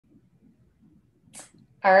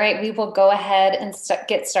All right, we will go ahead and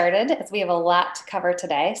get started as we have a lot to cover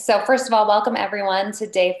today. So first of all, welcome everyone to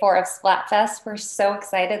day 4 of Splatfest. We're so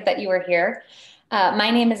excited that you are here.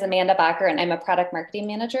 My name is Amanda Bacher and I'm a product marketing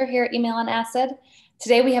manager here at Email on Acid.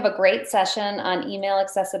 Today we have a great session on email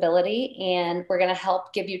accessibility and we're gonna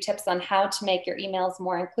help give you tips on how to make your emails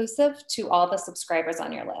more inclusive to all the subscribers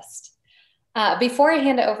on your list. Before I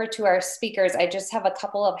hand it over to our speakers, I just have a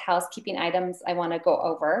couple of housekeeping items I wanna go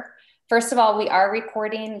over. First of all, we are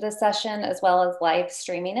recording the session as well as live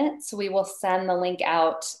streaming it. So we will send the link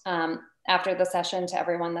out after the session to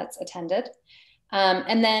everyone that's attended.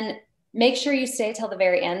 And then make sure you stay till the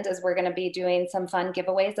very end as we're gonna be doing some fun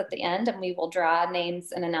giveaways at the end and we will draw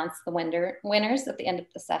names and announce the winners at the end of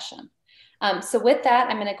the session. So with that,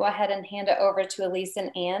 I'm gonna go ahead and hand it over to Elise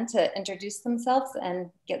and Anne to introduce themselves and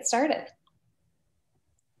get started.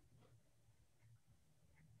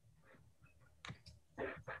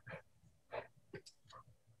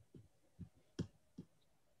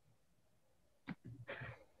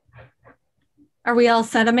 Are we all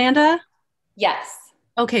set, Amanda? Yes.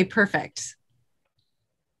 Okay, perfect.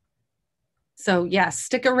 So yes,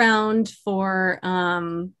 stick around for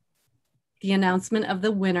the announcement of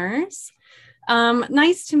the winners.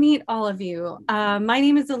 Nice to meet all of you. My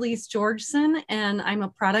name is Elise Georgeson, and I'm a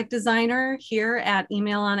product designer here at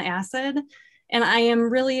Email on Acid. And I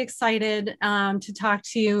am really excited to talk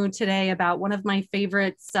to you today about one of my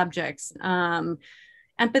favorite subjects,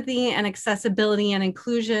 empathy and accessibility and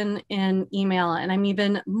inclusion in email. And I'm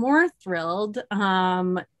even more thrilled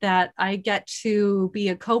that I get to be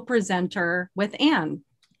a co-presenter with Anne.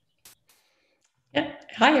 Yeah.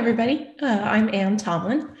 Hi, everybody. I'm Anne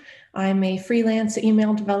Tomlin. I'm a freelance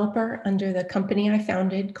email developer under the company I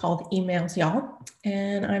founded called Emails Y'all.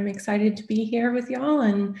 And I'm excited to be here with y'all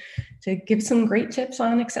and to give some great tips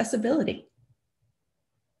on accessibility.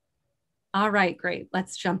 All right, great.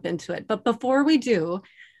 Let's jump into it. But before we do,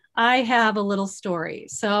 I have a little story.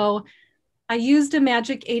 So I used a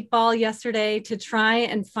magic 8-ball yesterday to try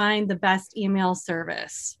and find the best email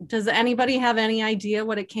service. Does anybody have any idea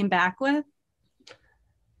what it came back with?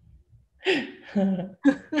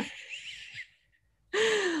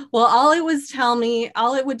 Well, all it would tell me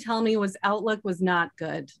was Outlook was not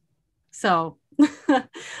good. So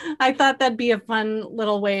I thought that'd be a fun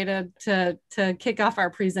little way to kick off our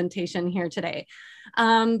presentation here today.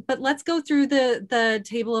 But let's go through the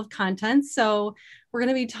table of contents. So we're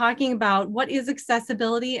going to be talking about what is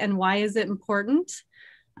accessibility and why is it important.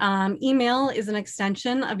 Email is an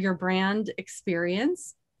extension of your brand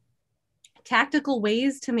experience. Tactical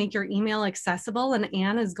ways to make your email accessible, and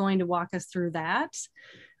Anne is going to walk us through that.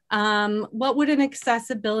 What would an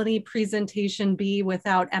accessibility presentation be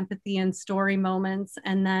without empathy and story moments?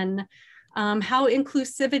 And then how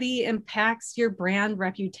inclusivity impacts your brand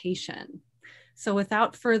reputation. So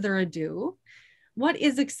without further ado, what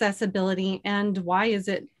is accessibility and why is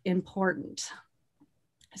it important?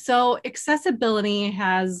 So accessibility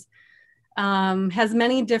has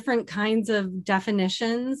many different kinds of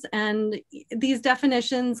definitions, and these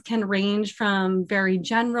definitions can range from very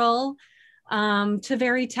general to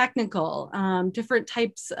very technical, different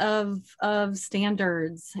types of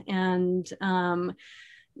standards. And,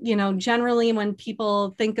 you know, generally when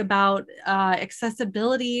people think about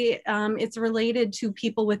accessibility, it's related to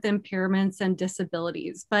people with impairments and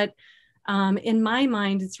disabilities. But in my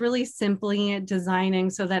mind, it's really simply designing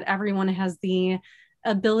so that everyone has the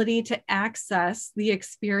ability to access the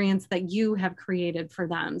experience that you have created for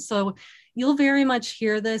them. So you'll very much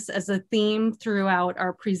hear this as a theme throughout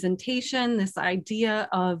our presentation, this idea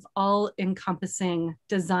of all-encompassing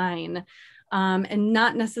design, and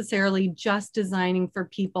not necessarily just designing for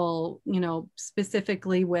people, you know,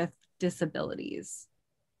 specifically with disabilities.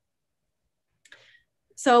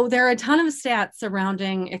 So there are a ton of stats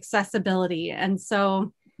surrounding accessibility. And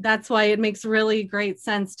so that's why it makes really great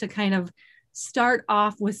sense to kind of start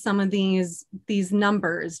off with some of these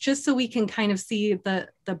numbers, just so we can kind of see the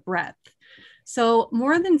breadth. So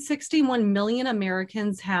more than 61 million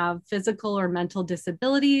Americans have physical or mental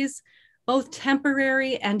disabilities, both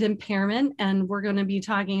temporary and impairment. And we're going to be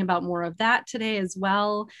talking about more of that today as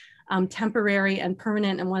well, temporary and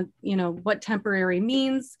permanent, and what temporary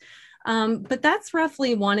means. But that's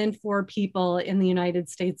roughly 1 in 4 people in the United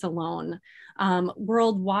States alone.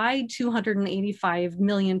 Worldwide, 285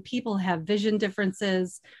 million people have vision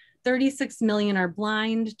differences, 36 million are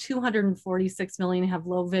blind, 246 million have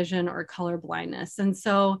low vision or color blindness. And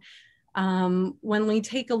so when we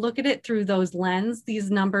take a look at it through those lenses,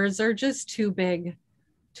 these numbers are just too big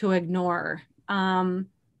to ignore.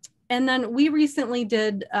 And then we recently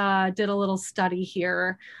did a little study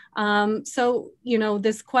here. So,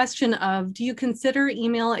 this question of, do you consider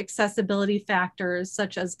email accessibility factors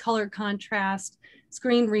such as color contrast,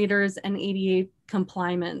 screen readers, and ADA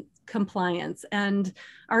compliance? And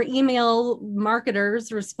our email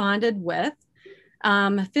marketers responded with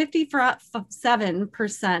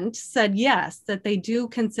 57% said yes, that they do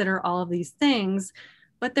consider all of these things,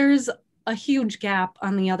 but there's a huge gap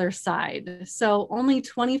on the other side. So only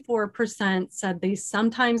 24% said they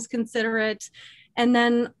sometimes consider it. And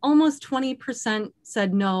then almost 20%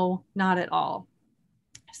 said no, not at all.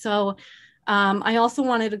 So I also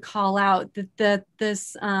wanted to call out that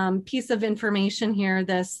this piece of information here,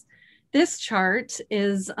 this chart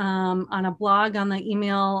is on a blog on the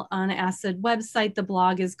Email on Acid website. The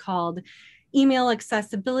blog is called Email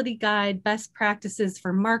Accessibility Guide, Best Practices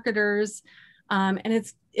for Marketers. And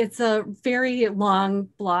it's a very long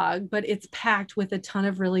blog, but it's packed with a ton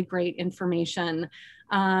of really great information.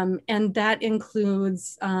 And that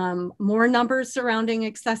includes more numbers surrounding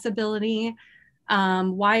accessibility,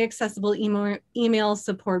 why accessible emails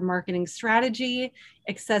support marketing strategy,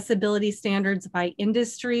 accessibility standards by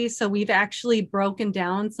industry. So we've actually broken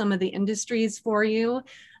down some of the industries for you,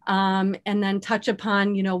 and then touch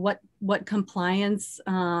upon, what compliance,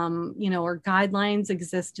 or guidelines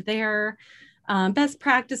exist there, best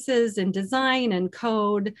practices in design and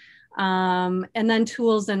code, and then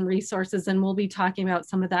tools and resources. And we'll be talking about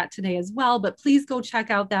some of that today as well, but please go check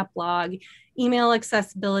out that blog, Email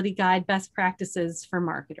Accessibility Guide, Best Practices for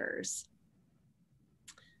Marketers.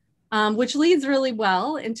 Which leads really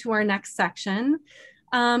well into our next section.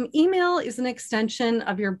 Email is an extension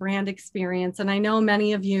of your brand experience. And I know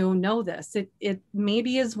many of you know this. It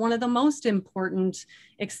maybe is one of the most important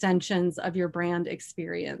extensions of your brand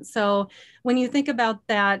experience. So when you think about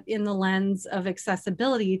that in the lens of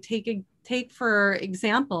accessibility, take for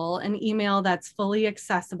example, an email that's fully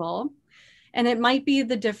accessible. And it might be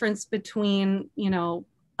the difference between,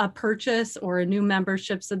 a purchase or a new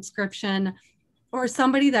membership subscription, or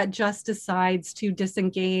somebody that just decides to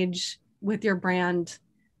disengage with your brand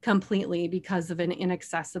completely because of an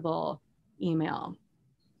inaccessible email.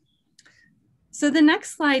 So the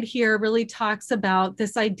next slide here really talks about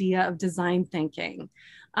this idea of design thinking.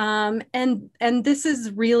 And this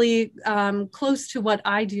is really close to what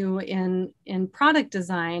I do in product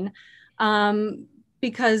design,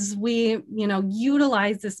 because we,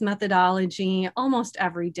 utilize this methodology almost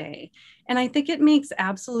every day. And I think it makes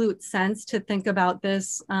absolute sense to think about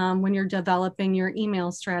this when you're developing your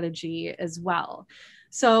email strategy as well.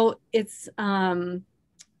 So it's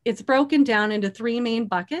broken down into three main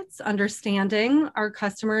buckets: understanding our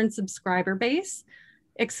customer and subscriber base,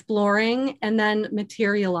 exploring, and then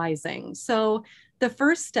materializing. So the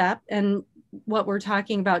first step, and what we're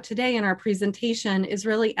talking about today in our presentation, is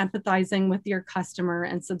really empathizing with your customer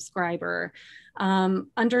and subscriber,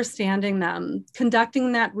 understanding them,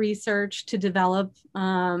 conducting that research to develop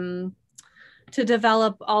all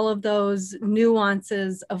of those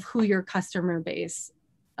nuances of who your customer base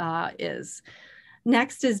is.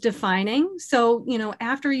 Next is defining. So,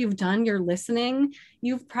 after you've done your listening,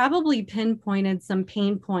 you've probably pinpointed some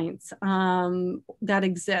pain points that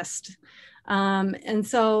exist. And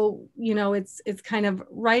so, it's kind of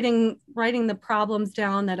writing the problems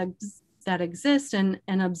down that exist and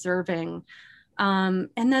observing. And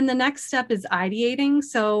then the next step is ideating.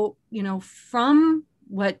 So, from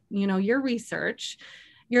what, your research,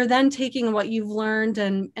 you're then taking what you've learned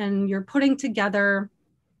and you're putting together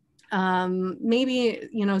maybe,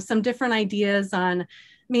 some different ideas on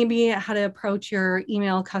maybe how to approach your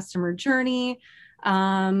email customer journey.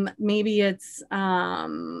 Maybe it's,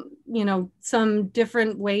 some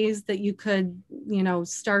different ways that you could,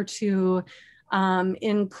 start to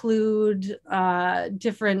include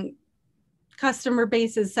different customer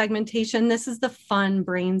bases, segmentation. This is the fun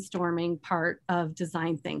brainstorming part of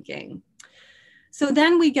design thinking. So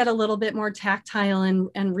then we get a little bit more tactile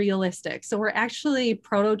and realistic. So we're actually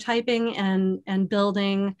prototyping and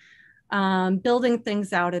building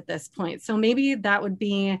things out at this point. So maybe that would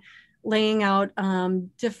be laying out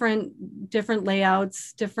different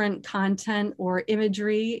layouts, different content or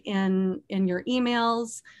imagery in your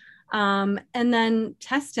emails, and then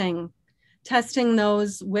testing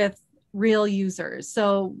those with real users.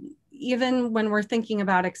 So even when we're thinking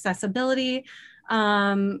about accessibility,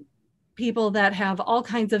 people that have all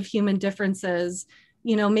kinds of human differences,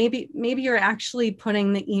 maybe you're actually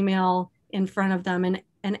putting the email in front of them and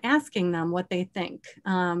asking them what they think.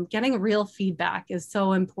 Getting real feedback is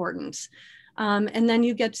so important. And then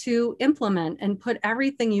you get to implement and put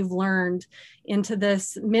everything you've learned into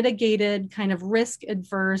this mitigated kind of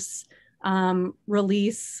risk-adverse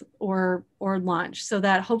release or launch, so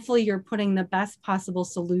that hopefully you're putting the best possible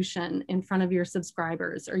solution in front of your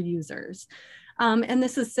subscribers or users. And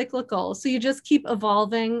this is cyclical. So you just keep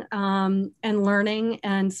evolving and learning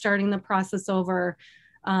and starting the process over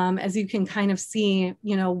as you can kind of see,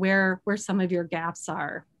 where some of your gaps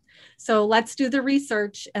are. So let's do the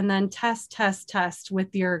research and then test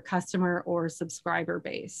with your customer or subscriber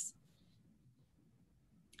base.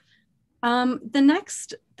 The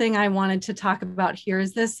next thing I wanted to talk about here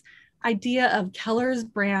is this idea of Keller's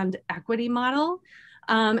brand equity model.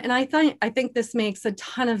 And I think this makes a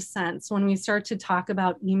ton of sense when we start to talk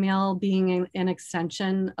about email being an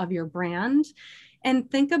extension of your brand.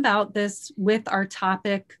 And think about this with our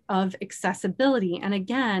topic of accessibility. And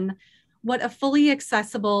again, what a fully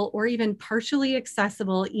accessible or even partially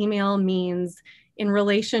accessible email means in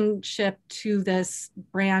relationship to this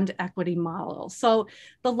brand equity model. So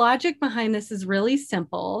the logic behind this is really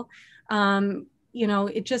simple.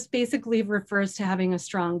 It just basically refers to having a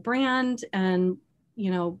strong brand, and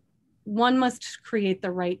one must create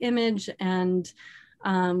the right image and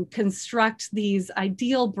construct these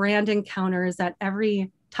ideal brand encounters at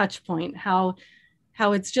every touch point, how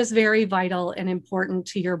it's just very vital and important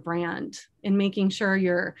to your brand in making sure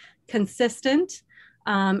you're consistent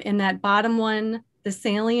in that bottom one, the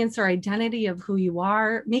salience or identity of who you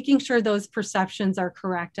are, making sure those perceptions are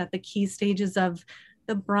correct at the key stages of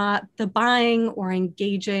the buying or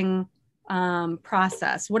engaging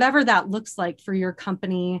process, whatever that looks like for your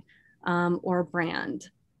company or brand.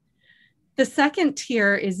 The second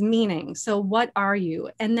tier is meaning. So what are you?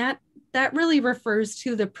 And that really refers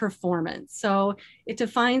to the performance. So it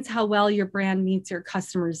defines how well your brand meets your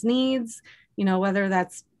customers' needs, whether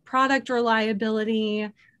that's product reliability,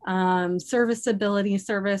 serviceability,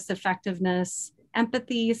 service effectiveness,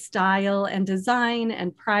 empathy, style, and design,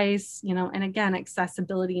 and price, and again,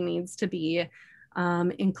 accessibility needs to be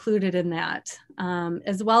included in that,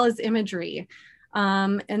 as well as imagery.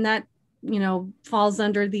 And that, falls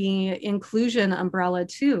under the inclusion umbrella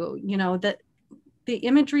too, that the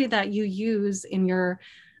imagery that you use in your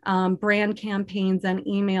brand campaigns and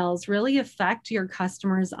emails really affect your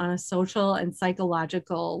customers on a social and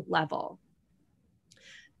psychological level.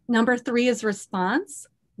 Number 3 is response.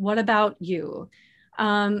 What about you?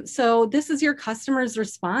 So this is your customer's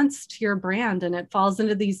response to your brand, and it falls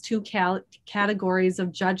into these two categories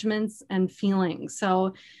of judgments and feelings.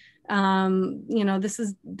 So,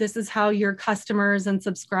 this is how your customers and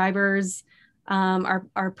subscribers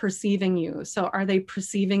are perceiving you. So are they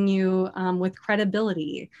perceiving you with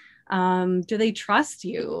credibility? Do they trust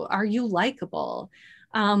you? Are you likable?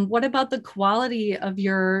 What about the quality of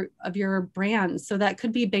your brand? So that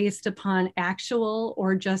could be based upon actual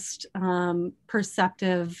or just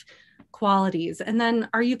perceptive qualities. And then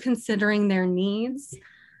are you considering their needs?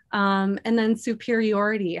 And then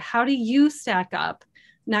superiority. How do you stack up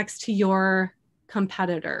next to your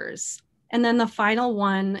competitors? And then the final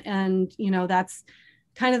one, and that's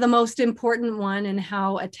kind of the most important one, and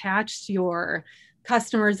how attached your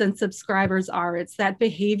customers and subscribers are. It's that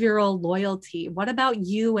behavioral loyalty. What about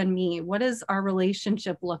you and me? What does our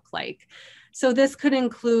relationship look like? So this could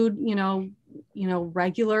include,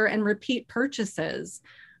 regular and repeat purchases,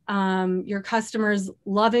 your customers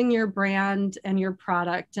loving your brand and your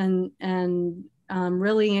product, and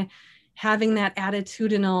really having that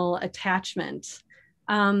attitudinal attachment.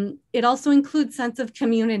 It also includes sense of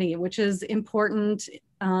community, which is important,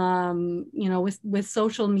 with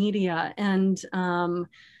social media and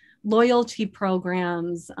loyalty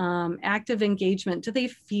programs, active engagement. Do they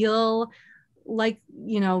feel like,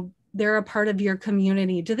 they're a part of your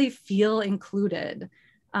community? Do they feel included?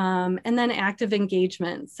 And then active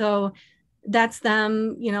engagement. So that's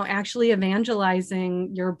them, actually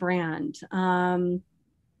evangelizing your brand,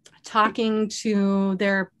 talking to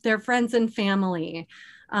their friends and family,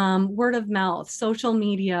 word of mouth, social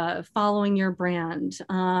media, following your brand.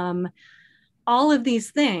 All of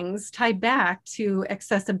these things tie back to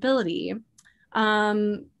accessibility,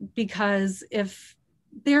 because if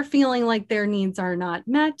they're feeling like their needs are not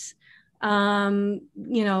met,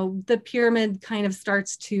 the pyramid kind of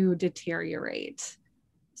starts to deteriorate.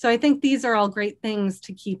 So I think these are all great things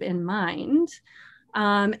to keep in mind.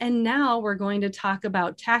 And now we're going to talk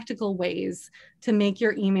about tactical ways to make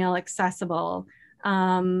your email accessible.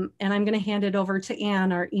 And I'm going to hand it over to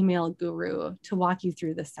Anne, our email guru, to walk you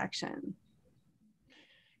through this section.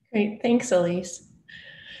 Great, thanks, Elise.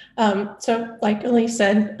 So like Elise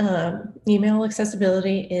said, email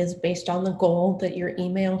accessibility is based on the goal that your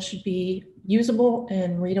email should be usable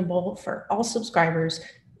and readable for all subscribers,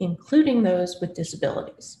 including those with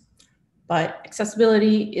disabilities. But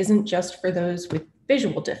accessibility isn't just for those with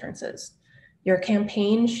visual differences. Your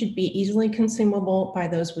campaign should be easily consumable by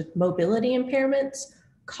those with mobility impairments,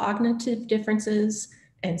 cognitive differences,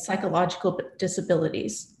 and psychological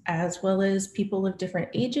disabilities, as well as people of different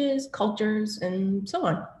ages, cultures, and so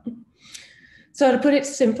on. So to put it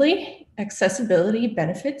simply, accessibility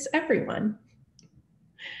benefits everyone.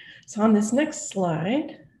 So on this next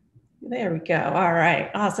slide, there we go. All right,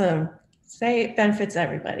 awesome. Say it benefits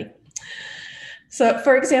everybody. So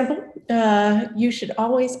for example, you should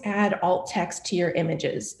always add alt text to your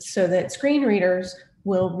images so that screen readers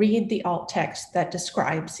will read the alt text that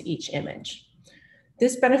describes each image.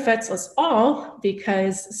 This benefits us all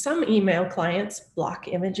because some email clients block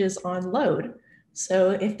images on load.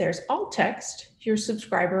 So if there's alt text, your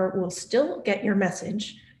subscriber will still get your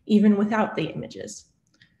message even without the images.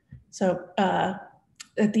 So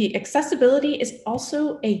the accessibility is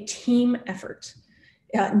also a team effort.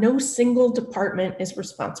 No single department is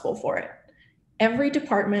responsible for it. Every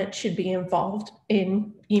department should be involved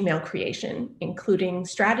in email creation, including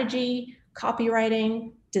strategy,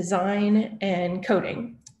 copywriting, design, and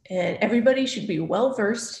coding. And everybody should be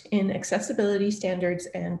well-versed in accessibility standards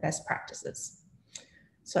and best practices.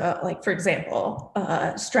 So like, for example,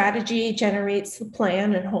 strategy generates the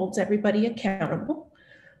plan and holds everybody accountable.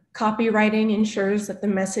 Copywriting ensures that the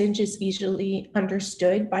message is easily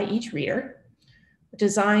understood by each reader.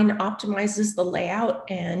 Design optimizes the layout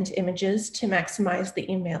and images to maximize the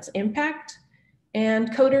email's impact.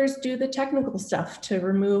 And coders do the technical stuff to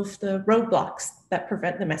remove the roadblocks that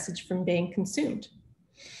prevent the message from being consumed.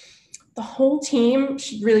 The whole team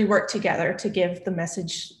should really work together to give the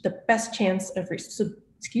message the best chance of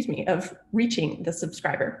reaching the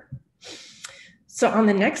subscriber. So on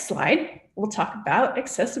the next slide, we'll talk about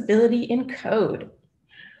accessibility in code.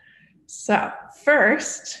 So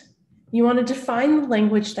first, you want to define the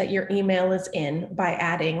language that your email is in by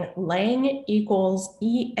adding lang equals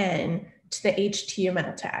en to the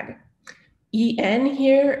HTML tag. En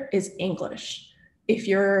here is English. If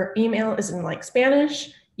your email is in like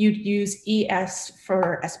Spanish, you'd use es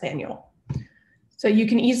for Espanol. So you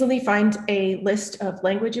can easily find a list of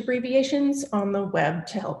language abbreviations on the web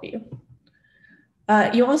to help you.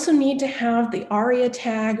 You also need to have the ARIA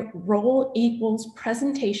tag role equals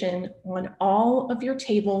presentation on all of your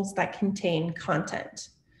tables that contain content.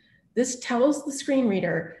 This tells the screen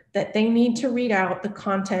reader that they need to read out the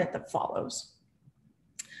content that follows.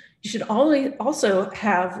 You should always also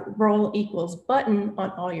have role equals button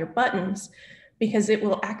on all your buttons because it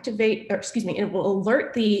will it will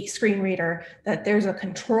alert the screen reader that there's a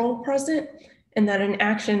control present and that an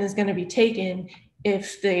action is going to be taken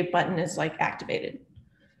if the button is like activated.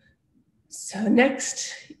 So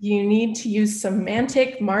next, you need to use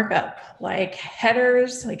semantic markup like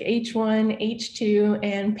headers, like H1, H2,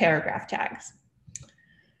 and paragraph tags.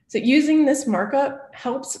 So using this markup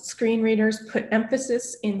helps screen readers put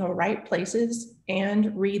emphasis in the right places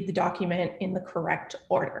and read the document in the correct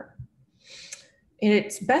order.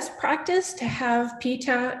 It's best practice to have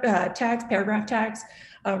paragraph tags,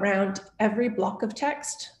 around every block of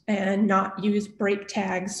text and not use break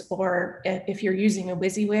tags, or if you're using a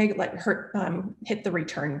WYSIWYG, like hit the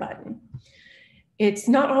return button. It's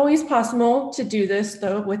not always possible to do this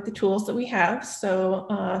though with the tools that we have, so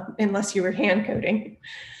unless you were hand coding.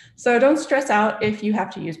 So don't stress out if you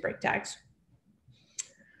have to use break tags.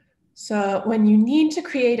 So when you need to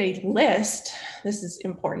create a list, this is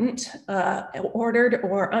important, ordered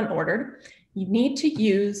or unordered, you need to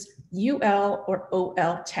use UL or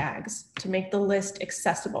OL tags to make the list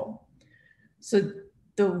accessible. So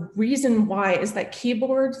the reason why is that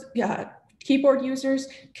keyboard users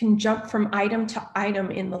can jump from item to item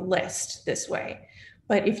in the list this way.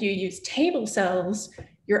 But if you use table cells,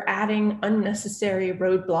 you're adding unnecessary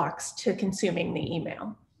roadblocks to consuming the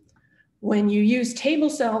email. When you use table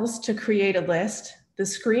cells to create a list, the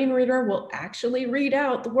screen reader will actually read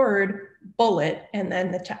out the word bullet and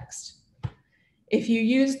then the text. If you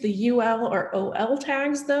use the UL or OL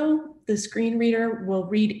tags though, the screen reader will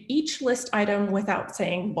read each list item without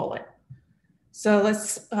saying bullet. So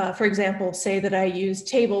let's, for example, say that I use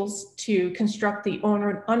tables to construct the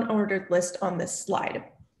unordered list on this slide.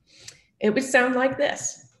 It would sound like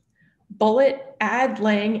this. Bullet add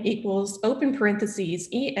lang equals open parentheses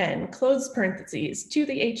en close parentheses to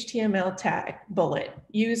the HTML tag bullet,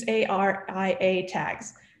 use ARIA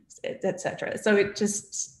tags, etc. So it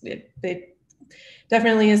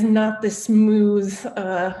definitely is not the smooth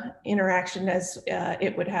interaction as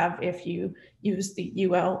it would have if you use the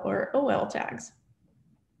UL or OL tags.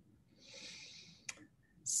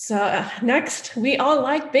 So next, we all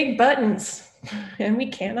like big buttons, and we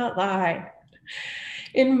cannot lie.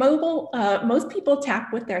 In mobile, most people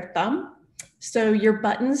tap with their thumb, So your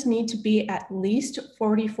buttons need to be at least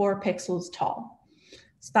 44 pixels tall.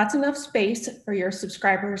 So that's enough space for your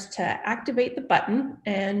subscribers to activate the button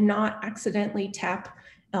and not accidentally tap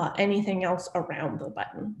anything else around the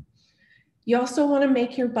button. You also want to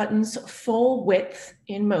make your buttons full width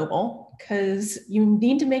in mobile because you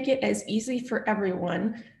need to make it as easy for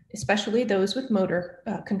everyone, especially those with motor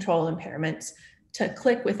control impairments, to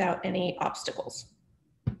click without any obstacles.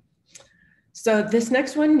 So this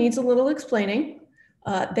next one needs a little explaining.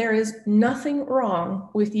 There is nothing wrong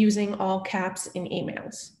with using all caps in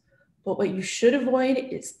emails, but what you should avoid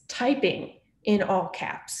is typing in all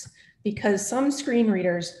caps because some screen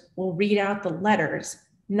readers will read out the letters,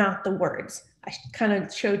 not the words. I kind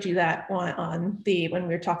of showed you that on when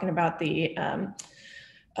we were talking about the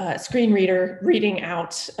screen reader reading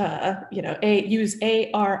out, use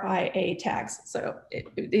ARIA tags. So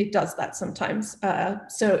it does that sometimes.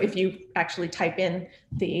 So if you actually type in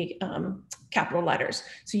the capital letters.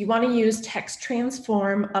 So you want to use text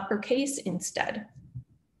transform uppercase instead.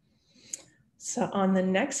 So on the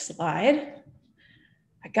next slide,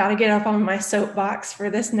 I got to get up on my soapbox for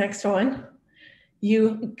this next one.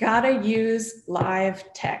 You got to use live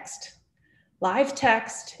text. Live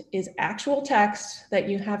text is actual text that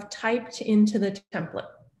you have typed into the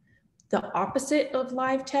template. The opposite of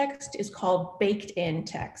live text is called baked in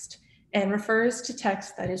text and refers to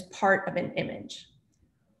text that is part of an image.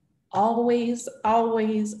 Always,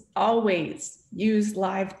 always, always use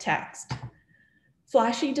live text.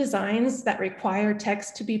 Flashy designs that require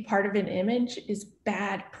text to be part of an image is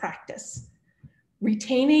bad practice.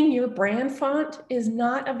 Retaining your brand font is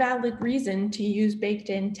not a valid reason to use baked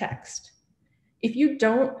in text. If you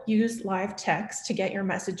don't use live text to get your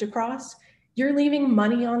message across, you're leaving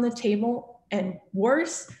money on the table, and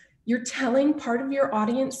worse, you're telling part of your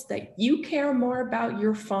audience that you care more about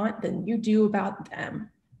your font than you do about them.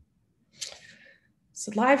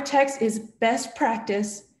 So live text is best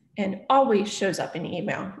practice and always shows up in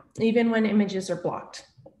email, even when images are blocked.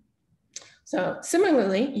 So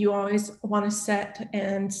similarly, you always want to set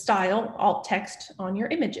and style alt text on your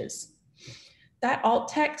images. That alt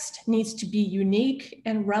text needs to be unique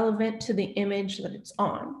and relevant to the image that it's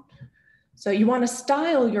on. So you want to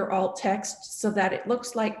style your alt text so that it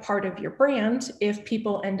looks like part of your brand if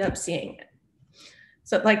people end up seeing it.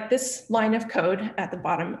 So like this line of code at the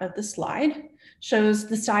bottom of the slide shows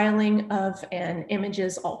the styling of an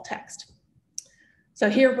image's alt text. So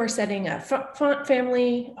here we're setting a font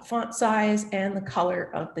family, a font size, and the color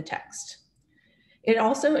of the text. It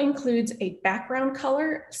also includes a background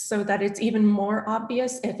color so that it's even more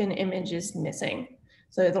obvious if an image is missing.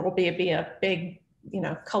 So there will be a big,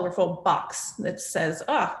 colorful box that says,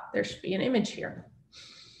 there should be an image here.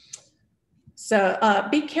 So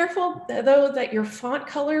be careful though that your font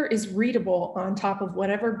color is readable on top of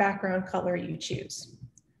whatever background color you choose.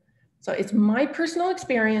 So it's my personal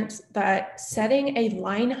experience that setting a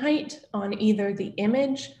line height on either the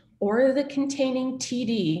image or the containing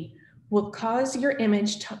TD will cause your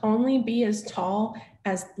image to only be as tall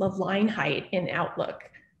as the line height in Outlook.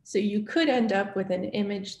 So you could end up with an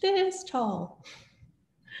image this tall.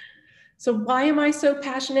 So why am I so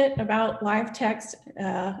passionate about live text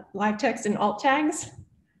and alt tags?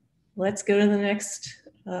 Let's go to the next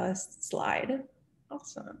slide.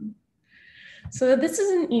 Awesome. So this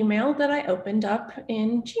is an email that I opened up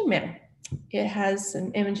in Gmail. It has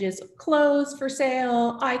some images of clothes for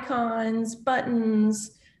sale, icons,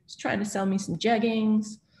 buttons. Just trying to sell me some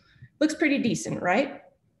jeggings. Looks pretty decent, right?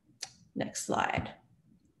 Next slide.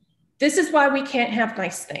 This is why we can't have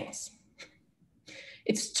nice things.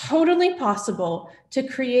 It's totally possible to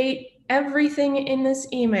create everything in this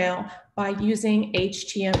email by using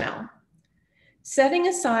HTML. Setting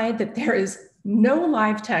aside that there is no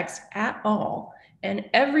live text at all and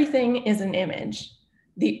everything is an image,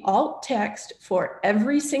 the alt text for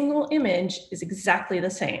every single image is exactly the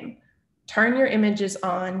same. Turn your images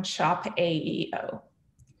on, shop AEO.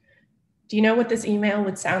 Do you know what this email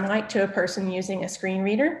would sound like to a person using a screen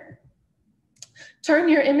reader? Turn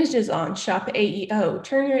your images on, shop AEO.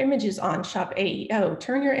 Turn your images on, shop AEO.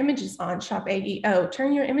 Turn your images on, shop AEO.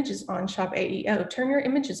 Turn your images on, shop AEO. Turn your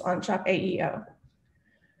images on, shop AEO.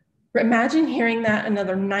 Imagine hearing that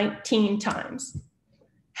another 19 times.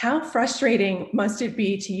 How frustrating must it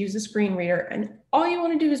be to use a screen reader and all you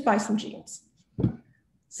want to do is buy some jeans?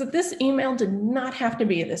 So this email did not have to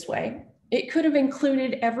be this way. It could have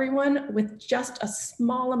included everyone with just a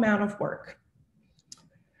small amount of work.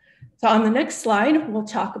 So on the next slide, we'll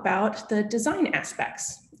talk about the design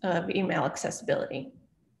aspects of email accessibility.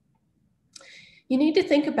 You need to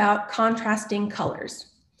think about contrasting colors.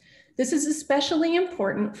 This is especially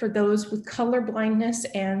important for those with color blindness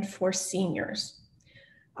and for seniors.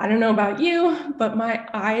 I don't know about you, but my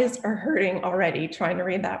eyes are hurting already trying to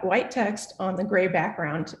read that white text on the gray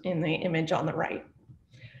background in the image on the right.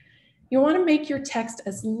 You want to make your text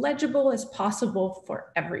as legible as possible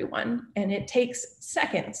for everyone, and it takes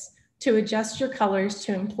seconds to adjust your colors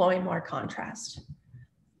to employ more contrast.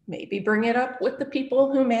 Maybe bring it up with the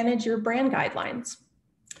people who manage your brand guidelines.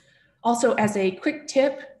 Also, as a quick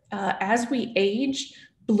tip, as we age,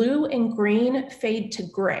 blue and green fade to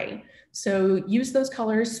gray. So use those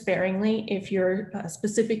colors sparingly if you're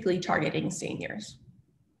specifically targeting seniors.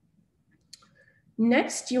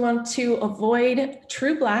 Next, you want to avoid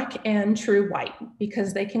true black and true white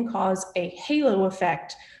because they can cause a halo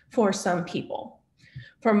effect for some people.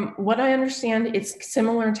 From what I understand, it's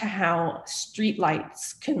similar to how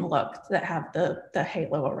streetlights can look that have the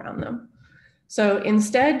halo around them. So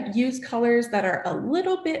instead, use colors that are a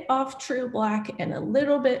little bit off true black and a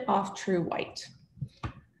little bit off true white.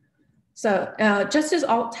 So just as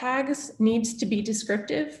alt tags needs to be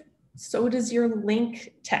descriptive, so does your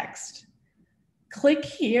link text. Click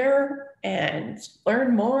here and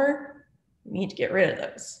learn more. You need to get rid of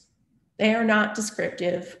those. They are not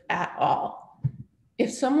descriptive at all.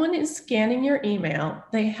 If someone is scanning your email,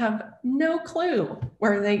 they have no clue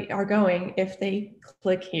where they are going if they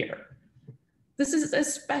click here. This is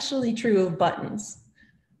especially true of buttons.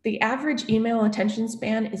 The average email attention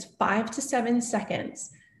span is 5 to 7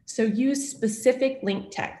 seconds. So use specific link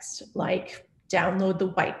text like download the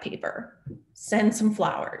white paper, send some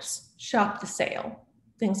flowers, shop the sale,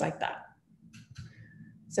 things like that.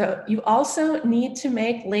 So you also need to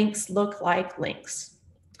make links look like links.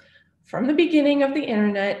 From the beginning of the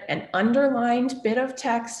internet, an underlined bit of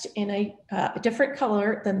text in a different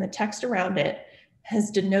color than the text around it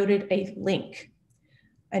has denoted a link.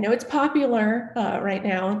 I know it's popular right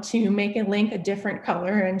now to make a link a different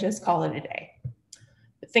color and just call it a day.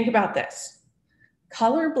 But think about this.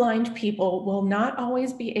 Colorblind people will not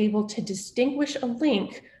always be able to distinguish a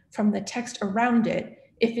link from the text around it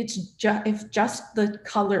if just the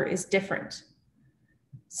color is different.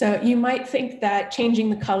 So you might think that changing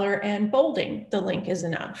the color and bolding the link is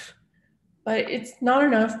enough, but it's not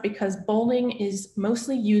enough because bolding is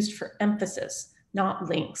mostly used for emphasis, not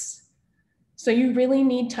links. So you really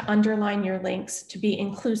need to underline your links to be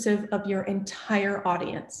inclusive of your entire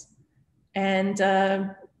audience. And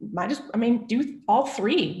do all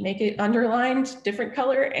three, make it underlined, different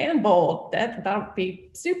color, and bold. That'll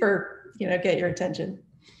be super, get your attention.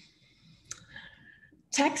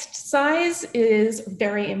 Text size is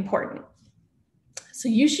very important. So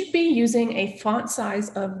you should be using a font size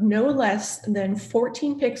of no less than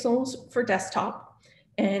 14 pixels for desktop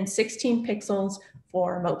and 16 pixels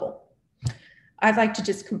for mobile. I'd like to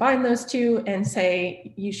just combine those two and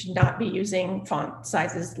say you should not be using font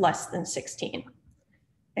sizes less than 16.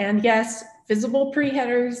 And yes, visible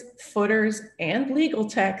pre-headers, footers, and legal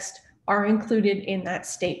text are included in that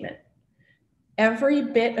statement. Every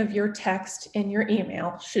bit of your text in your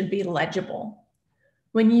email should be legible.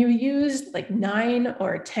 When you use like 9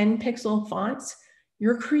 or 10 pixel fonts,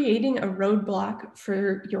 you're creating a roadblock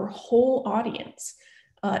for your whole audience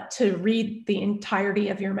to read the entirety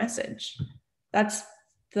of your message. That's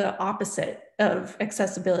the opposite of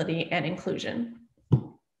accessibility and inclusion.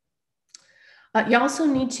 You also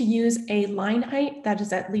need to use a line height that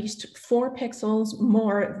is at least 4 pixels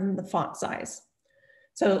more than the font size.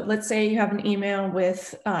 So let's say you have an email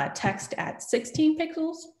with text at 16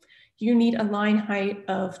 pixels. You need a line height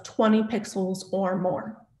of 20 pixels or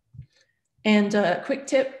more. And a quick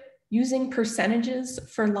tip, using percentages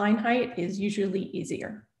for line height is usually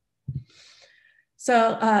easier.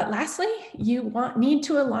 So lastly, you need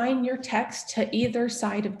to align your text to either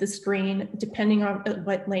side of the screen, depending on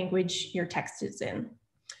what language your text is in.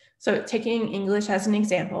 So taking English as an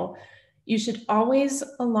example, you should always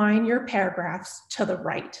align your paragraphs to the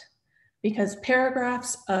right because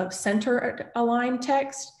paragraphs of center aligned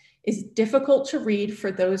text is difficult to read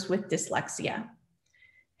for those with dyslexia.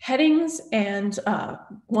 Headings and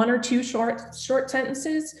 1 or 2 short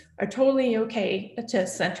sentences are totally okay to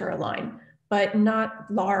center align, but not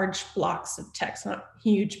large blocks of text, not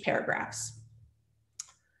huge paragraphs.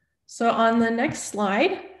 So on the next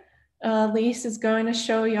slide, Lise is going to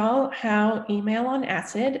show y'all how Email on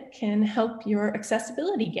Acid can help your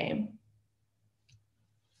accessibility game.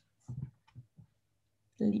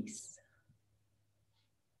 Lise.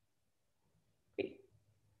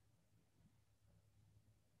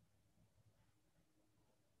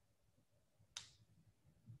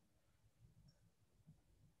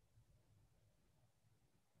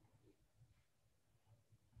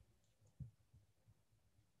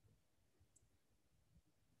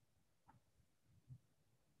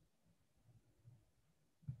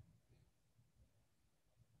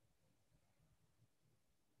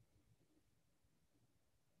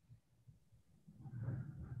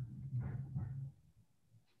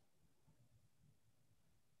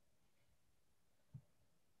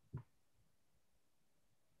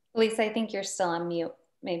 Lisa, I think you're still on mute,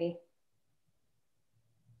 maybe.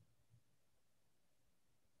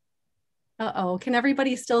 Uh-oh, can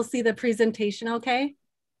everybody still see the presentation okay?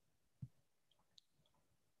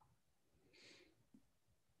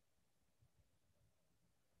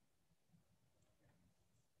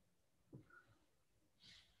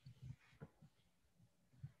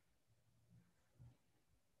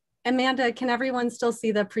 Amanda, can everyone still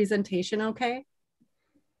see the presentation okay?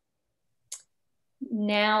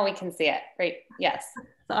 Now we can see it, right? Yes.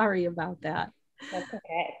 Sorry about that. That's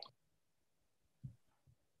okay.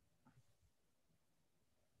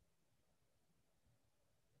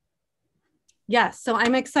 Yes, so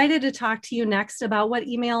I'm excited to talk to you next about what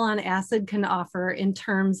Email on Acid can offer in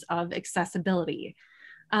terms of accessibility.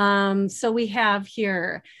 So we have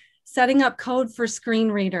here setting up code for screen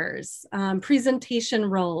readers, presentation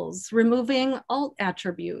roles, removing alt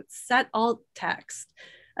attributes, set alt text,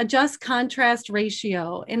 adjust contrast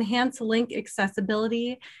ratio, enhance link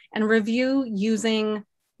accessibility, and review using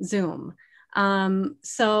Zoom.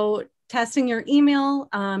 So testing your email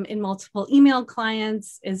in multiple email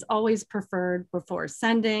clients is always preferred before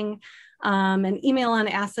sending. And Email on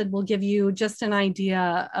Acid will give you just an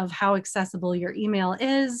idea of how accessible your email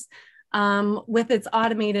is with its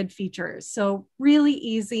automated features. So really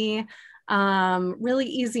easy and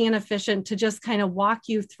efficient to just kind of walk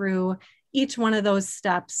you through each one of those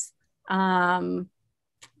steps and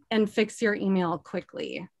fix your email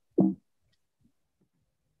quickly.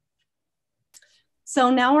 So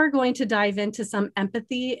now we're going to dive into some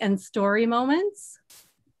empathy and story moments.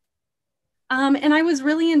 And I was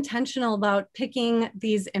really intentional about picking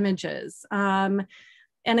these images. And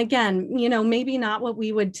again, you know, maybe not what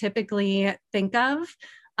we would typically think of,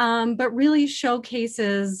 but really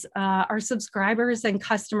showcases our subscribers and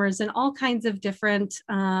customers in all kinds of different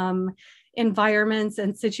environments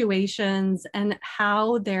and situations and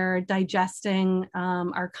how they're digesting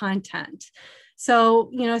our content. So,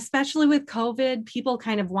 you know, especially with COVID, people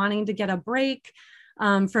kind of wanting to get a break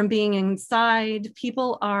from being inside,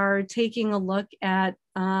 people are taking a look at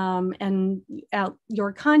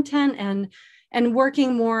your content and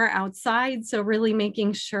working more outside. So really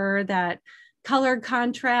making sure that color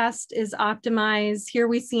contrast is optimized. Here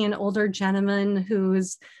we see an older gentleman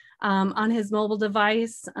who's on his mobile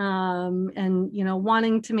device and, you know,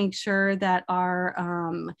 wanting to make sure that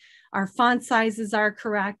our font sizes are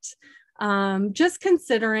correct. Just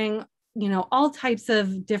considering, you know, all types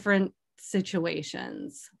of different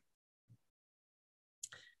situations.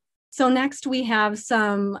 So next we have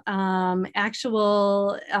some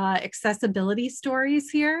actual accessibility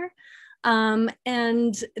stories here.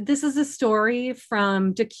 And this is a story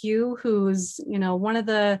from DeQ, who's, you know, one of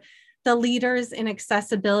the leaders in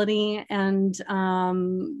accessibility and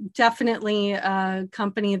definitely a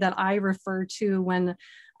company that I refer to when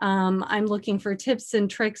I'm looking for tips and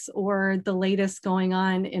tricks or the latest going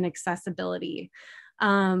on in accessibility.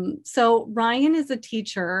 So Ryan is a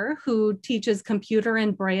teacher who teaches computer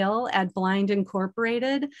and Braille at Blind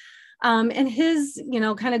Incorporated. And his, you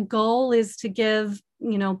know, kind of goal is to give,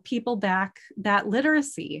 you know, people back that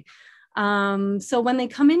literacy. So when they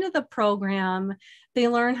come into the program, they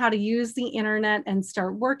learn how to use the internet and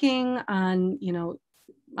start working on, you know,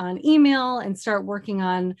 on email and start working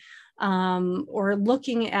on or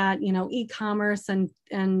looking at, you know, e-commerce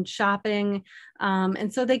and shopping.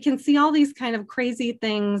 And so they can see all these kind of crazy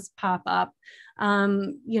things pop up,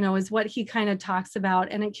 you know, is what he kind of talks about.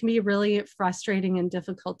 And it can be really frustrating and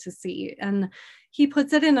difficult to see. And he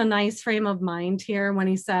puts it in a nice frame of mind here when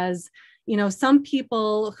he says, you know, some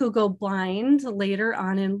people who go blind later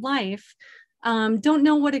on in life don't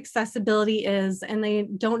know what accessibility is, and they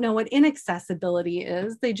don't know what inaccessibility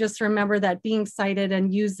is. They just remember that being sighted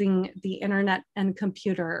and using the internet and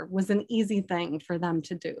computer was an easy thing for them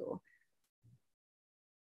to do.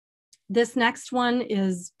 This next one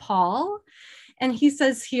is Paul, and he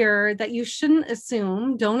says here that you shouldn't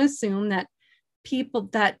assume, don't assume that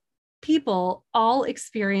people all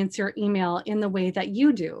experience your email in the way that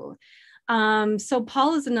you do. So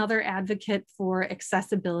Paul is another advocate for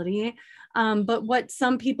accessibility. But what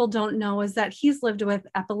some people don't know is that he's lived with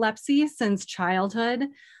epilepsy since childhood.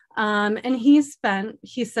 And he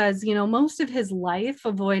says, you know, most of his life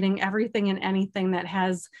avoiding everything and anything that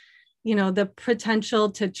has, you know, the potential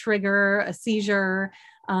to trigger a seizure.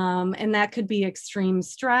 And that could be extreme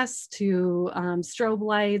stress to strobe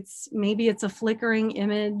lights. Maybe it's a flickering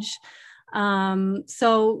image.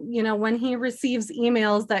 So, you know, when he receives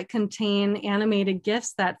emails that contain animated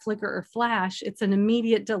GIFs that flicker or flash, it's an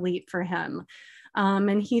immediate delete for him.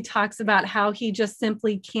 And he talks about how he just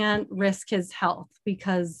simply can't risk his health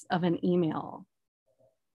because of an email.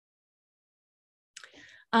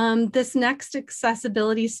 This next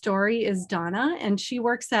accessibility story is Donna, and she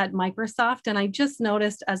works at Microsoft. And I just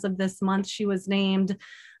noticed as of this month, she was named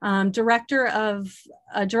director of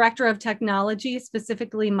technology,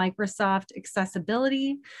 specifically Microsoft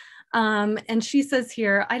accessibility. And she says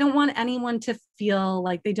here, I don't want anyone to feel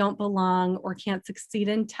like they don't belong or can't succeed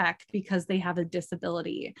in tech because they have a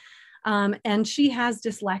disability. And she has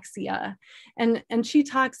dyslexia. And she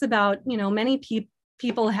talks about, many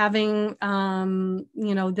people having,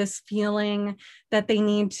 this feeling that they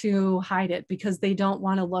need to hide it because they don't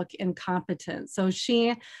want to look incompetent. So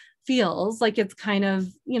she feels like it's kind of,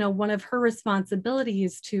 one of her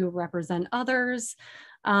responsibilities to represent others.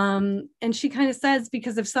 And she kind of says,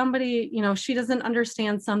 because if somebody, she doesn't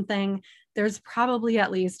understand something, there's probably at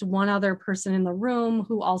least one other person in the room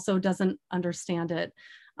who also doesn't understand it.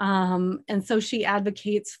 And so she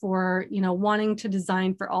advocates for, wanting to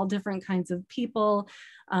design for all different kinds of people,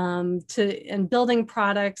 and building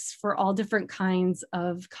products for all different kinds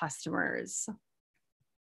of customers.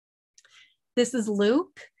 This is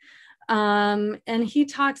Luke. And he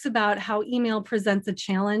talks about how email presents a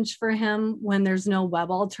challenge for him when there's no web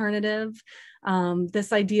alternative.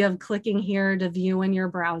 This idea of clicking here to view in your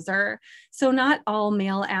browser. So not all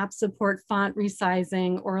mail apps support font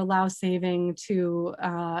resizing or allow saving to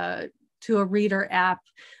a reader app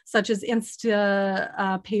such as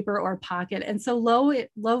Instapaper or Pocket. And so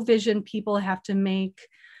low vision people have to make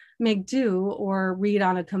do or read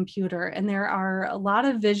on a computer. And there are a lot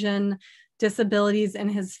of vision disabilities in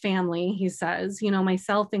his family, he says,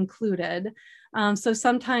 myself included. So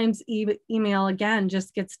sometimes email, again,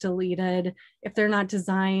 just gets deleted if they're not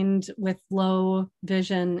designed with low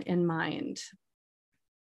vision in mind.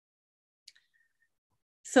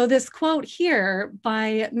 So this quote here,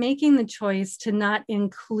 by making the choice to not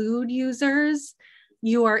include users,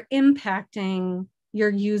 you are impacting your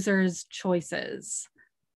users' choices.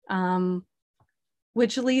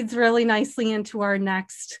 Which leads really nicely into our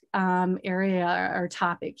next area or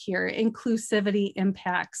topic here, inclusivity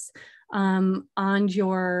impacts on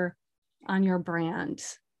your brand.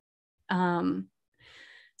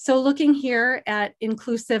 So looking here at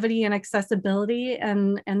inclusivity and accessibility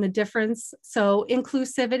and the difference. So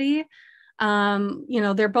inclusivity,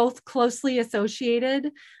 they're both closely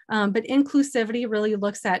associated, but inclusivity really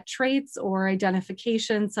looks at traits or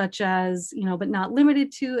identification such as, but not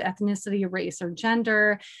limited to ethnicity, race, or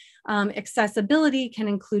gender. Accessibility can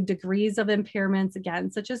include degrees of impairments,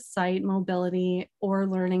 again, such as sight, mobility, or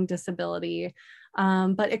learning disability.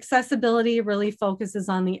 But accessibility really focuses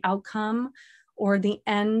on the outcome or the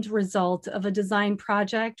end result of a design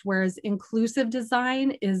project, whereas inclusive design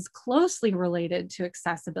is closely related to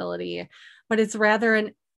accessibility, but it's rather an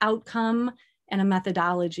outcome and a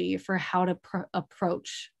methodology for how to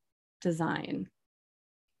approach design.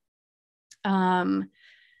 And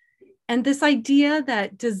this idea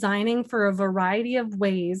that designing for a variety of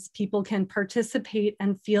ways people can participate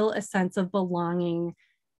and feel a sense of belonging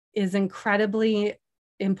is incredibly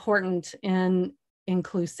important in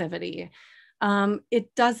inclusivity.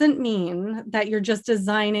 It doesn't mean that you're just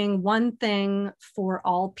designing one thing for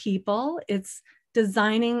all people. It's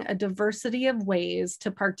designing a diversity of ways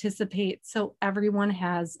to participate so everyone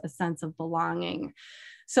has a sense of belonging.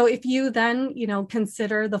 So if you then,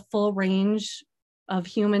 consider the full range of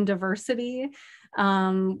human diversity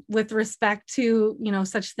with respect to,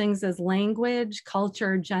 such things as language,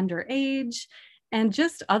 culture, gender, age, and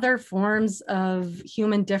just other forms of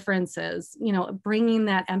human differences, bringing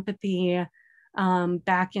that empathy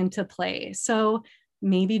back into play. So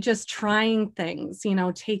maybe just trying things,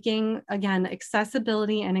 taking, again,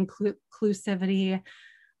 accessibility and inclusivity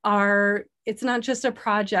it's not just a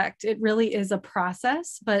project, it really is a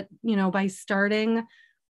process, but, by starting,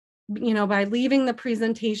 by leaving the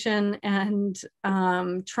presentation and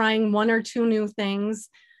trying one or two new things,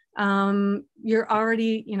 you're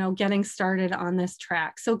already, getting started on this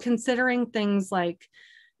track. So considering things like,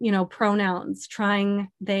 pronouns, trying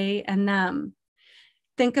they and them.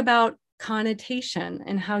 Think about connotation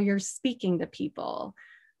and how you're speaking to people.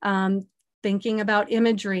 Thinking about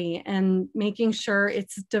imagery and making sure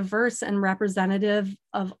it's diverse and representative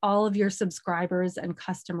of all of your subscribers and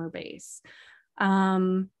customer base.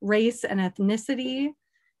 Race and ethnicity,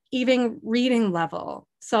 even reading level.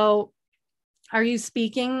 So are you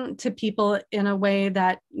speaking to people in a way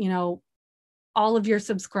that, all of your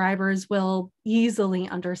subscribers will easily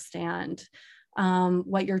understand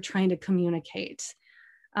what you're trying to communicate?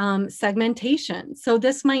 Segmentation. So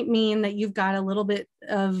this might mean that you've got a little bit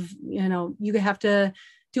of, you have to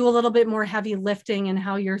do a little bit more heavy lifting in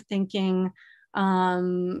how you're thinking,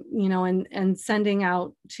 and sending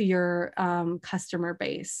out to your customer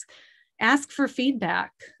base. ask for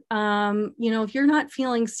feedback. If you're not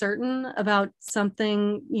feeling certain about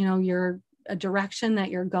something, a direction that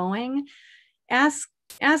you're going, ask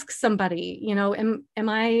somebody, am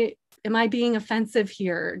I being offensive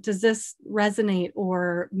here? Does this resonate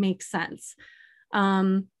or make sense?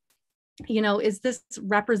 Is this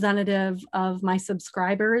representative of my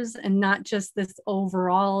subscribers and not just this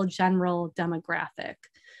overall general demographic?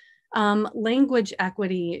 Language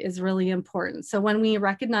equity is really important. So when we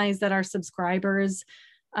recognize that our subscribers,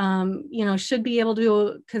 should be able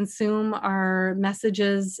to consume our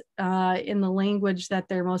messages in the language that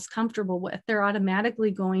they're most comfortable with, they're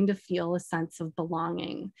automatically going to feel a sense of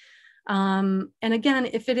belonging. And again,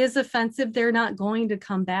 if it is offensive, they're not going to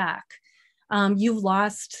come back. You've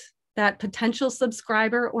lost that potential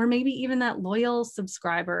subscriber or maybe even that loyal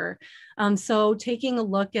subscriber. So taking a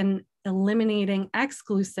look and eliminating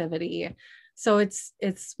exclusivity. So it's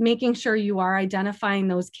making sure you are identifying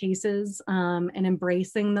those cases and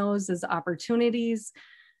embracing those as opportunities.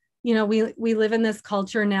 We live in this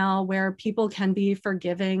culture now where people can be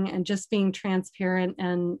forgiving and just being transparent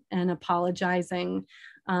and apologizing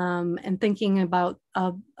and thinking about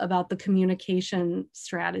the communication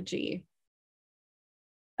strategy.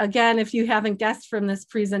 Again, if you haven't guessed from this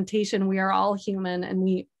presentation, we are all human and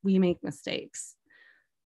we make mistakes.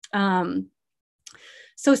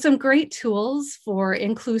 So some great tools for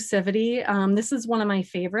inclusivity. This is one of my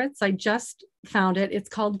favorites. I just found it. It's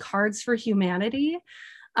called Cards for Humanity.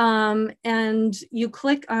 And you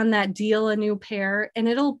click on that deal a new pair and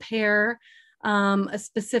it'll pair a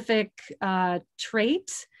specific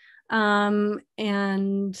trait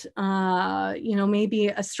maybe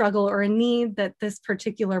a struggle or a need that this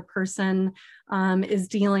particular person is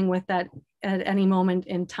dealing with at any moment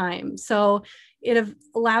in time. So it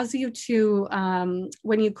allows you to,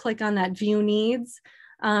 when you click on that view needs,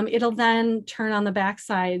 it'll then turn on the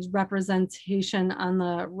backside representation on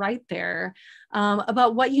the right there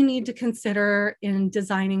about what you need to consider in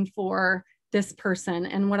designing for this person.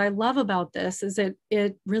 And what I love about this is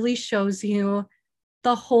it really shows you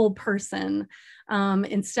the whole person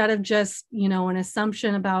instead of just, an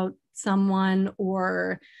assumption about someone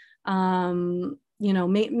or,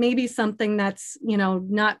 maybe something that's,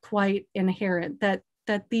 not quite inherent, that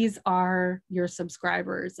these are your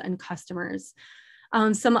subscribers and customers.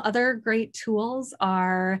 Some other great tools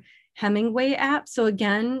are Hemingway app. So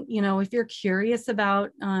again, if you're curious about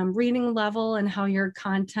reading level and how your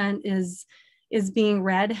content is being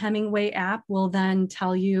read, Hemingway app will then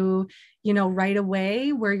tell you, right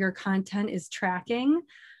away where your content is tracking.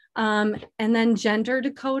 And then Gender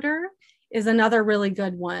Decoder is another really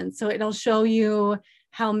good one. So it'll show you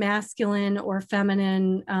how masculine or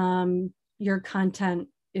feminine your content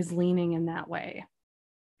is leaning in that way.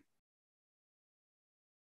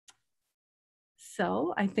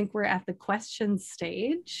 So I think we're at the question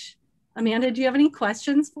stage. Amanda, do you have any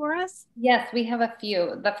questions for us? Yes, we have a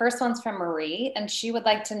few. The first one's from Marie, and she would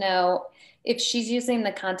like to know if she's using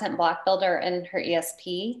the content block builder in her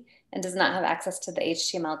ESP and does not have access to the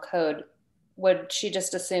HTML code, would she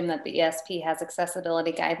just assume that the ESP has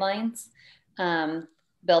accessibility guidelines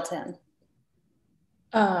built in?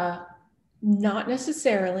 Not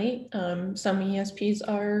necessarily. Some ESPs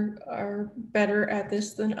are better at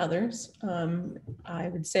this than others. I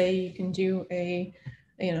would say you can do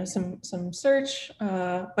some search,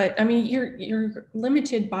 but I mean you're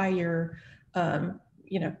limited by your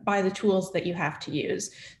by the tools that you have to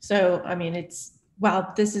use. So I mean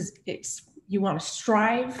you want to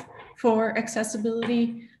strive for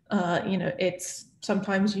accessibility. It's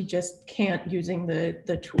sometimes you just can't using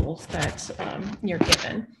the tools that you're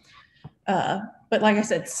given. But like I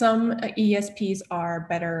said, some ESPs are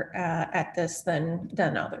better at this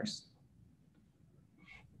than others.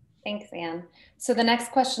 Thanks, Anne. So the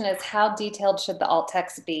next question is, how detailed should the alt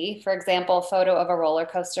text be? For example, photo of a roller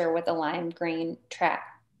coaster with a lime green track.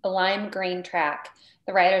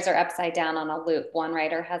 The riders are upside down on a loop. One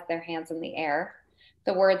rider has their hands in the air.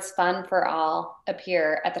 The words "Fun for All"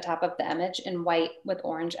 appear at the top of the image in white with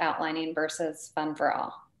orange outlining versus "Fun for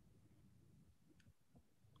All."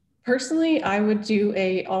 Personally, I would do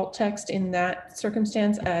a alt text in that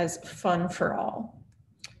circumstance as "Fun for All."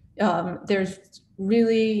 There's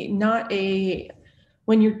really not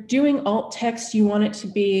when you're doing alt text, you want it to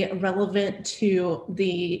be relevant to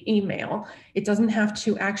the email. It doesn't have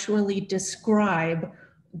to actually describe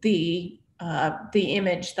the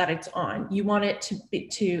image that it's on. You want it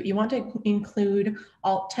you want to include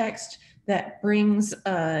alt text that brings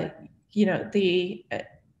the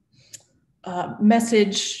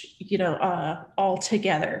message all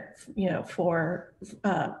together for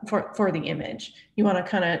the image. You want to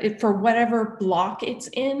kind of, for whatever block it's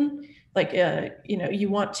in, like, you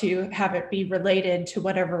want to have it be related to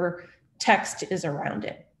whatever text is around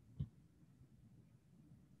it.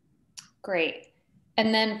 Great.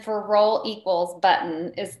 And then for role equals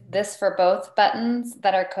button, is this for both buttons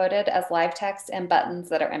that are coded as live text and buttons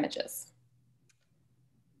that are images?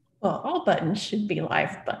 Well, all buttons should be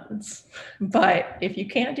live buttons, but if you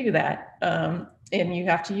can't do that, and you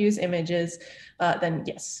have to use images, then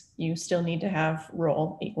yes, you still need to have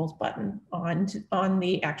role equals button on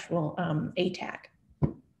the actual A tag.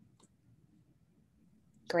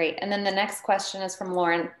 Great. And then the next question is from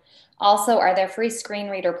Lauren. Also, are there free screen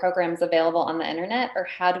reader programs available on the internet, or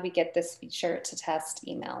how do we get this feature to test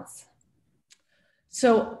emails?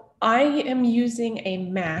 So I am using a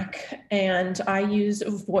Mac, and I use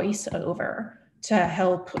VoiceOver to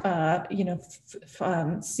help, to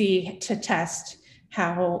test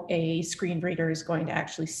how a screen reader is going to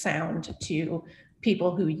actually sound to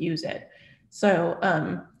people who use it. So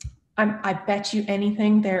I bet you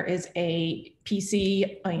anything there is a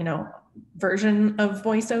PC, version of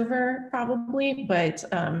VoiceOver probably, but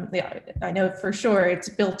yeah, I know for sure it's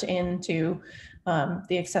built into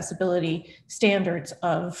the accessibility standards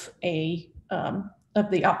of the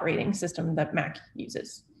operating system that Mac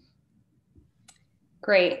uses.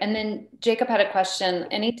 Great. And then Jacob had a question.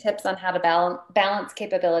 Any tips on how to balance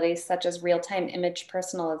capabilities such as real-time image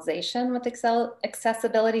personalization with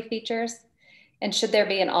accessibility features? And should there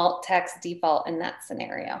be an alt text default in that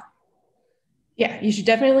scenario? Yeah, you should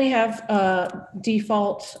definitely have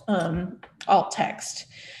default alt text.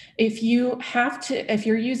 If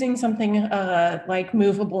you're using something like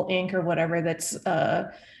movable ink or whatever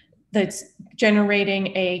that's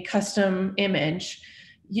generating a custom image,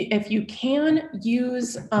 if you can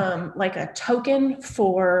use like a token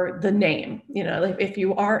for the name, if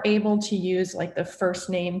you are able to use like the first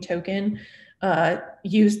name token,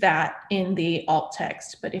 use that in the alt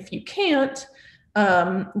text. But if you can't,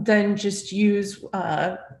 then just use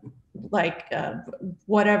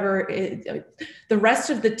whatever the rest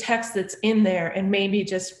of the text that's in there, and maybe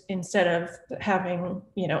just instead of having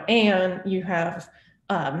Anne, you have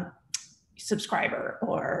subscriber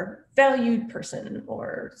or valued person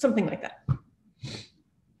or something like that.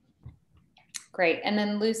 Great. And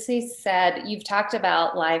then Lucy said, you've talked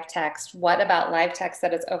about live text. What about live text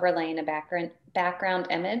that is overlaying a background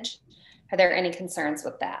image? Are there any concerns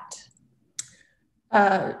with that?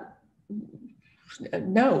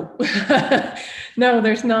 No, no,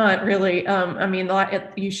 there's not really. I mean,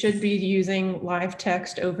 you should be using live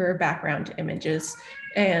text over background images,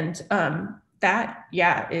 and that,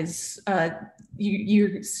 yeah, is the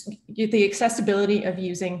accessibility of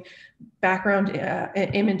using background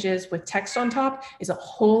images with text on top is a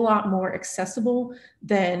whole lot more accessible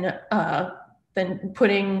than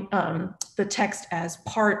putting the text as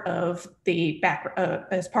part of the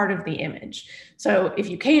as part of the image. So if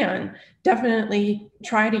you can, definitely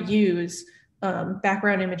try to use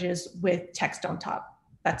background images with text on top.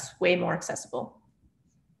 That's way more accessible.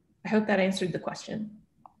 I hope that answered the question.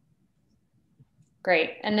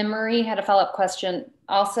 Great. And then Marie had a follow-up question.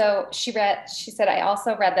 Also, she said, I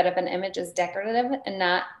also read that if an image is decorative and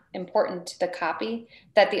not important to the copy,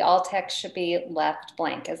 that the alt text should be left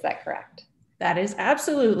blank. Is that correct? That is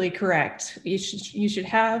absolutely correct. You should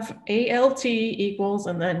have ALT equals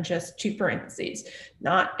and then just 2 parentheses,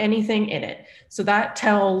 not anything in it. So that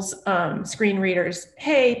tells screen readers,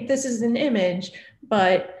 hey, this is an image,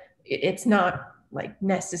 but it's not like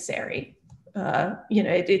necessary.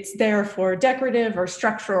 It's there for decorative or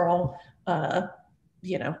structural,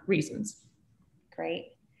 reasons.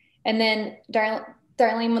 Great. And then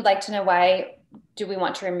Darlene would like to know, why do we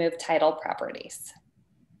want to remove title properties?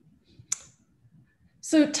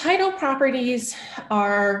 So title properties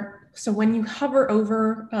are, so when you hover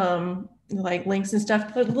over like links and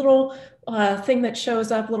stuff, the little thing that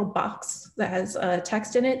shows up, little box that has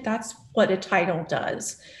text in it, that's what a title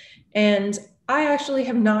does. And I actually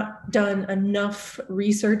have not done enough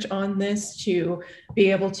research on this to be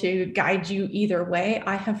able to guide you either way.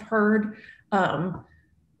 I have heard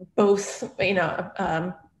both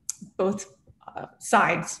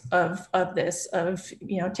sides of this, of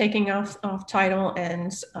taking off title,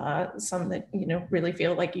 and some that really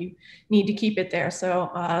feel like you need to keep it there.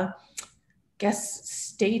 So guess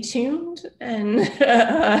stay tuned and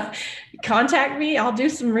contact me. I'll do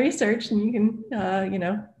some research, and you can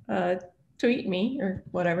tweet me or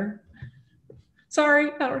whatever.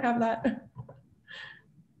 Sorry, I don't have that.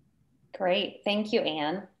 Great, thank you,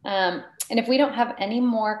 Anne. And if we don't have any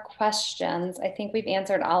more questions, I think we've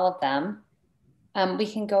answered all of them.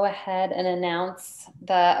 We can go ahead and announce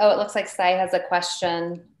it looks like Sai has a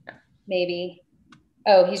question, maybe.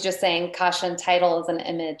 Oh, he's just saying caution, title is an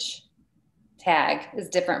image. tag is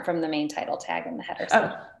different from the main title tag in the header.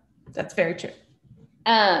 So. Oh, that's very true.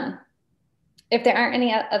 If there aren't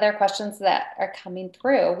any other questions that are coming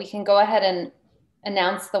through, we can go ahead and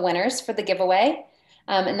announce the winners for the giveaway.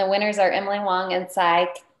 And the winners are Emily Wong and Sai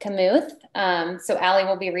Kamuth. So Allie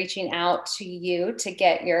will be reaching out to you to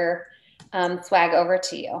get your swag over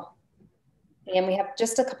to you. And we have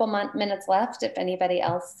just a couple minutes left. If anybody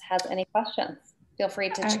else has any questions, feel free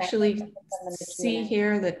to chat. Actually, see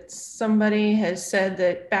here that somebody has said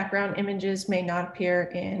that background images may not appear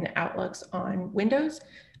in Outlooks on Windows.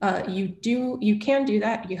 You can do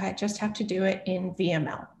that. You just have to do it in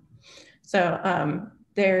VML. So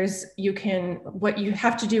what you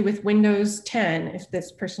have to do with Windows 10, if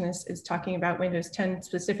this person is talking about Windows 10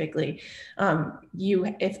 specifically,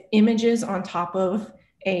 if images on top of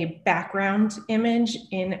a background image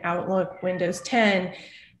in Outlook Windows 10,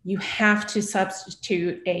 you have to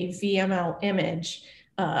substitute a VML image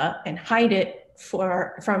and hide it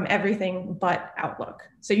from everything but Outlook.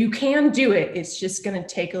 So you can do it, it's just going to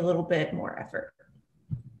take a little bit more effort.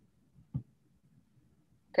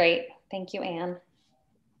 Great, thank you, Anne.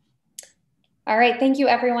 All right, thank you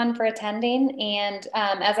everyone for attending. And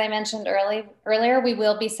as I mentioned earlier, we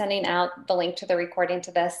will be sending out the link to the recording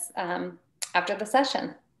to this after the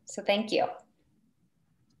session. So thank you.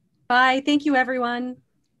 Bye, thank you everyone.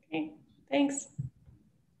 Okay, thanks.